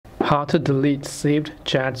How to delete saved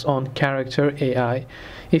chats on Character AI.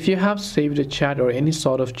 If you have saved a chat or any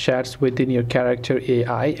sort of chats within your Character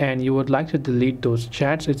AI and you would like to delete those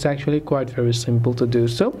chats, it's actually quite very simple to do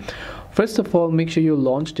so. First of all, make sure you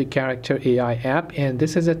launch the Character AI app, and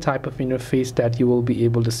this is a type of interface that you will be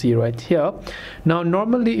able to see right here. Now,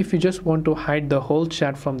 normally if you just want to hide the whole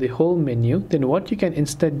chat from the whole menu, then what you can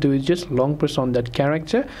instead do is just long press on that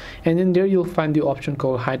character, and in there you'll find the option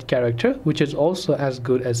called hide character, which is also as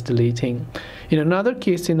good as deleting. In another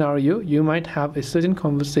case scenario, you might have a certain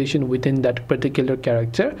conversation within that particular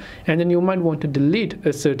character, and then you might want to delete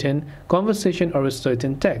a certain conversation or a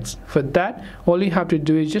certain text. For that, all you have to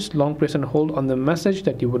do is just long press and hold on the message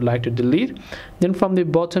that you would like to delete. Then from the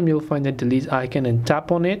bottom you'll find the delete icon and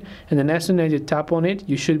tap on it, and then as soon as you tap on it,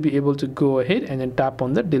 you should be able to go ahead and then tap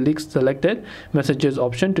on the delete selected messages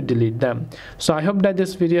option to delete them. So I hope that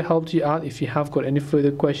this video helped you out. If you have got any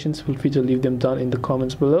further questions, feel free to leave them down in the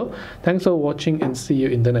comments below. Thanks for watching and see you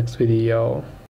in the next video.